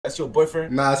That's your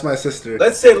boyfriend? Nah, that's my sister.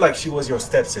 Let's say like she was your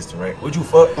stepsister, right? Would you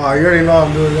fuck? Oh, you already know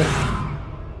I'm doing that.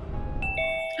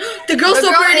 The girl's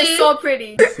so pretty. Is so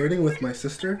pretty. Flirting with my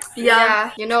sister?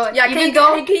 Yeah. You know. Yeah, can you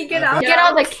go? Can you get out? Get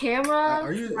out of the camera.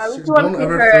 Are you? Don't Don't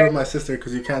ever flirt with my sister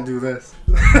because you can't do this.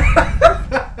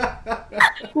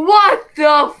 What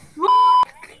the fuck?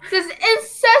 This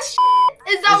incest shit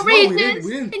is outrageous.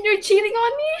 We didn't. And you're cheating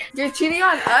on me? You're cheating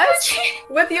on us?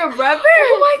 With your brother?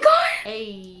 Oh my god.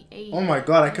 Hey, hey. Oh my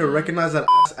god, I could recognize that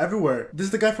ass everywhere. This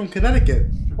is the guy from Connecticut.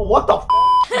 What the f?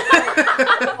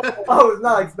 I was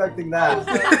not expecting that.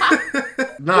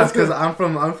 Nah, it's because I'm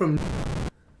from.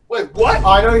 Wait, what? Oh,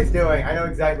 I know what he's doing. I know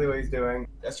exactly what he's doing.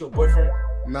 That's your boyfriend?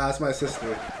 Nah, it's my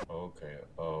sister. Okay.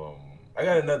 I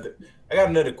got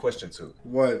another question too.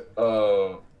 What?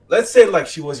 Let's say like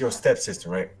she was your stepsister,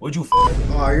 right? Would you fuck?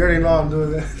 Oh, you already know I'm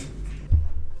doing this.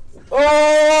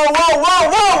 Oh,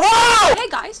 whoa! Hey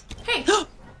guys. Hey.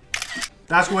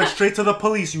 That's going straight to the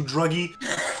police, you druggie.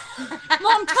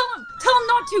 Mom, tell them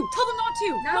not to. Tell them not to.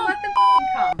 Now Mom. let them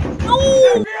come. No.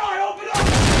 FBI, open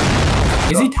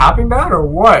up! Is he tapping that or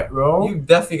what, bro? You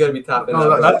definitely gotta be tapping No,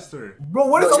 that. that's sister. Bro,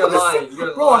 what is No, up you're with lying. this?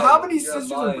 You're Bro, lying. how many You're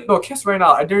sisters? lying. No, kiss right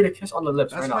now. I dare you to kiss on the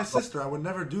lips That's right now. my sister. I would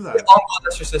never do that. Oh,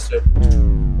 that's your sister.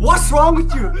 What's wrong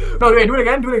with you? No, wait, do it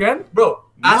again. Do it again. Bro,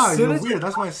 Nah, as soon you're as weird.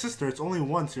 That's my sister. It's only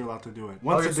once you're allowed to do it.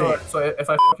 Once Okay, a day. so if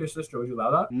I fuck your sister, would you allow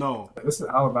that? No. This is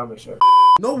Alabama shit.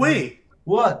 No way.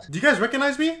 What? Do you guys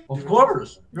recognize me? Of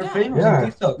course. You're famous on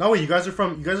TikTok. No way. You guys are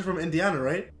from Indiana,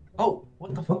 right? Oh,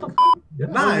 what the fuck? Yeah,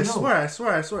 Nah, I swear.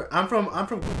 I'm from.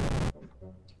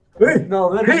 Hey, no,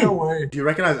 there's no way. Do you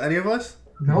recognize any of us?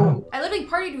 No. I literally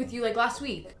partied with you like last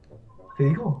week. Te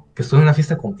digo que estuve en una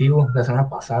fiesta contigo la semana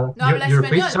pasada. No habla Your español.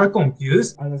 face are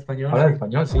confused. Habla español. Habla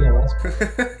español, sí, hablas.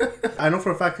 I know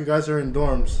for a fact you guys are in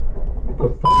dorms. What the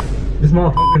fuck? This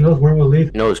motherfucker knows where we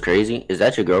live. You know what's crazy? Is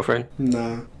that your girlfriend?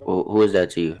 Nah. Who is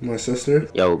that to you? My sister?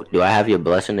 Yo, do I have your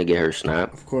blessing to get her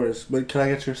snap? Of course. But can I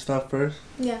get your stuff first?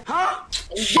 Yeah.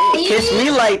 Kiss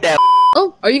me like that.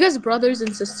 Oh, are you guys brothers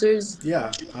and sisters?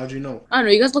 Yeah. How'd you know? I don't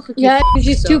know. You guys look like Yeah,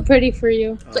 she's too pretty for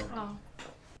you. Oh.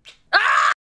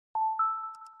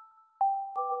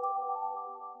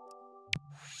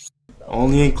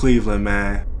 Only in Cleveland,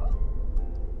 man.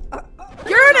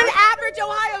 You're an average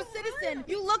Ohio citizen.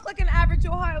 You look like an average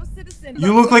Ohio citizen.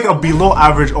 You look like a below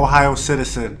average Ohio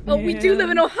citizen. Oh, we do live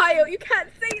in Ohio. You can't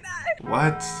say that.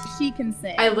 What? She can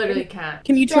say. I literally can't.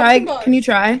 Can you try? Can you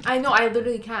try? I know. I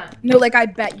literally can't. No, like I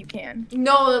bet you can.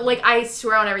 No, like I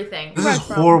swear on everything. This is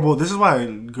horrible. This is why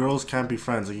girls can't be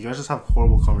friends. Like, you guys just have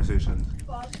horrible conversations.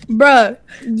 Bruh,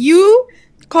 you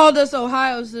called us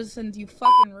Ohio citizens, you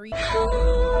fucking re- Is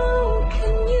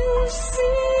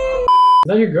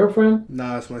that your girlfriend?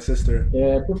 Nah, it's my sister.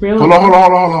 Yeah, put me on. Hold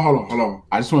on.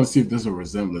 I just want to see if there's a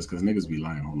resemblance because niggas be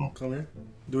lying. Hold on. Come here.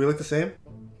 Do we look the same?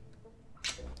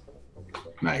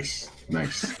 Nice.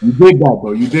 You did that,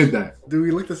 though. You did that. Do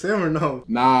we look the same or no?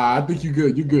 Nah, I think you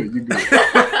good. You good.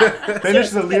 Finish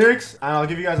the lyrics and I'll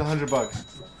give you guys $100.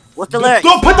 What's the lyrics?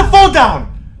 Don't put the phone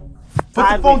down!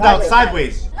 Put the phone down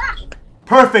sideways.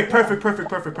 Perfect.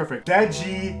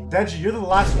 Deji, you're the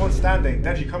last one standing.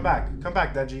 Deji, come back,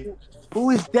 Deji. Who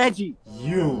is Deji?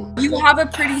 You. You have a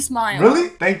pretty smile. Really?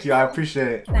 Thank you, I appreciate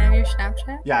it. Can I have your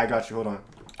Snapchat? Yeah, I got you, hold on.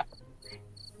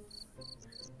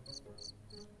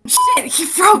 Shit, he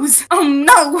froze. Oh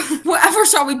no. Whatever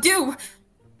shall we do?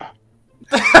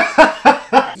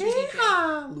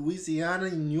 Yeah, Louisiana,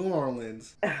 New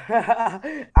Orleans.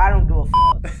 I don't give a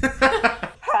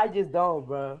fuck. I just don't,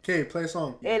 bro. Okay, play a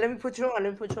song. Hey, let me put you on.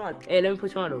 Hey, let me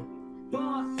put you on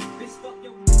though.